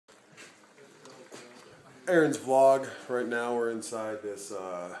Aaron's vlog. Right now we're inside this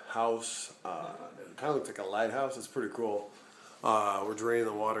house. It kind of looks like a lighthouse. It's pretty cool. We're draining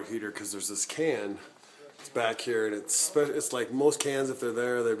the water heater because there's this can. It's back here, and it's like most cans, if they're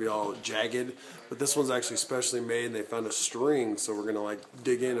there, they'd be all jagged. But this one's actually specially made, and they found a string, so we're gonna like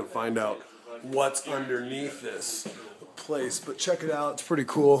dig in and find out what's underneath this place. But check it out. It's pretty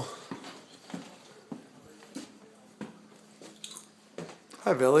cool.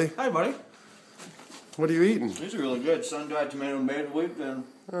 Hi, Billy. Hi, buddy. What are you eating? These are really good. Sun-dried tomato made wheat.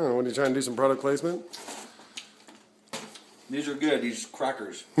 Oh, what are you trying to do? Some product placement? These are good. These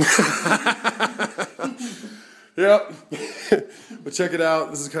crackers. Yep. But check it out.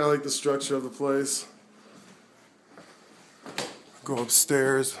 This is kind of like the structure of the place. Go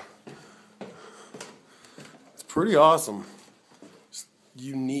upstairs. It's pretty awesome. Just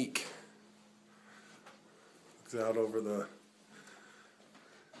unique. Looks out over the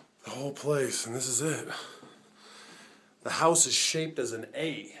whole place, and this is it. The house is shaped as an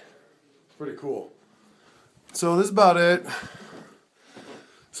A. Pretty cool. So this is about it.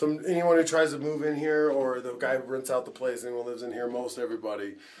 Anyone who tries to move in here, or the guy who rents out the place, anyone who lives in here, most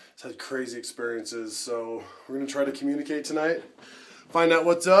everybody has had crazy experiences. So we're gonna try to communicate tonight, find out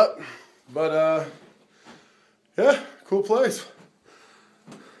what's up. But yeah, cool place.